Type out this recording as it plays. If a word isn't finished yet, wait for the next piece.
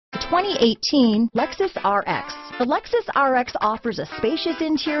2018 Lexus RX. The Lexus RX offers a spacious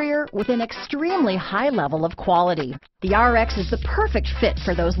interior with an extremely high level of quality. The RX is the perfect fit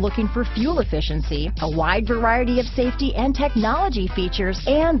for those looking for fuel efficiency, a wide variety of safety and technology features,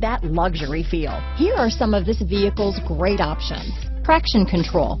 and that luxury feel. Here are some of this vehicle's great options: traction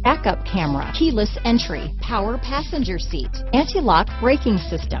control, backup camera, keyless entry, power passenger seat, anti-lock braking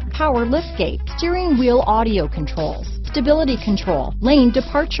system, power liftgate, steering wheel audio controls, stability control, lane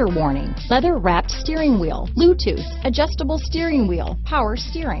departure warning, leather-wrapped steering wheel, Bluetooth, adjustable steering wheel, power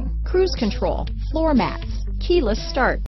steering, cruise control, floor mats, keyless start.